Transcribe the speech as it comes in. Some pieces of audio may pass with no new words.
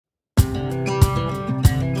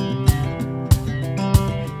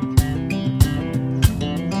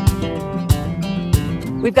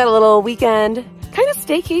We've got a little weekend kind of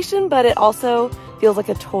staycation, but it also feels like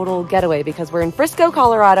a total getaway because we're in Frisco,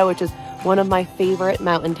 Colorado, which is one of my favorite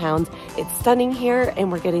mountain towns. It's stunning here,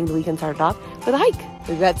 and we're getting the weekend started off with a hike.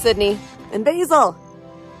 We've got Sydney and Basil.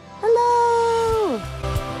 Hello!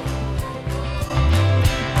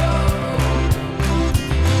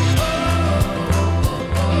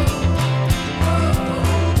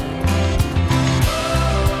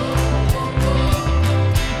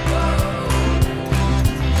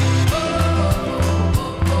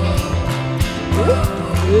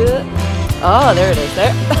 Oh, there it is,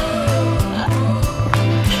 there.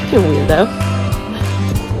 You weirdo.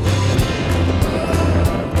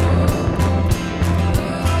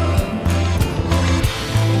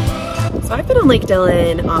 So I've been on Lake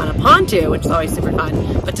Dillon on a pontoon, which is always super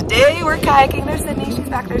fun. But today we're kayaking. There's Sydney, she's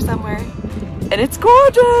back there somewhere. And it's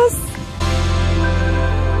gorgeous.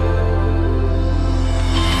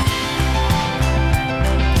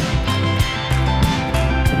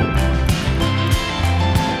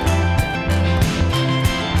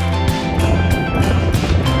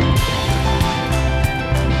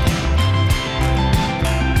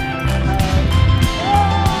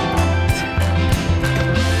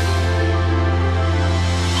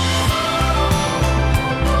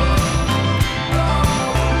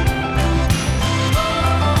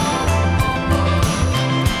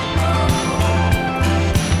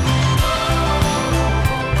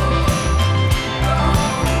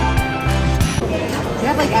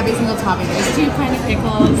 Every single topping. There's 2 kind of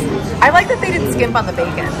pickles. I like that they didn't skimp on the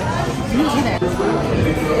bacon. Me either.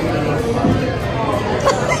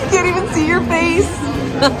 You can't even see your face.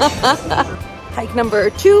 Hike number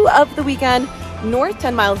 2 of the weekend. North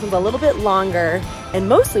 10 miles is a little bit longer and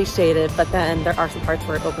mostly shaded, but then there are some parts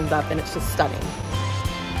where it opens up and it's just stunning.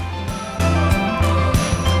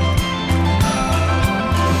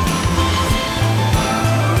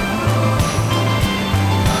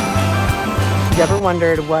 You ever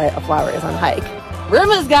wondered what a flower is on a hike?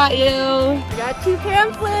 Rima's got you. I got 2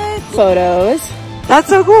 pamphlets. Photos. That's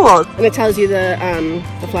so cool. And it tells you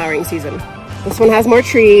the flowering season. This one has more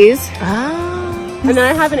trees. Ah. And then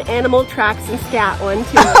I have an animal tracks and scat one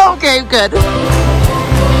too. Okay, good.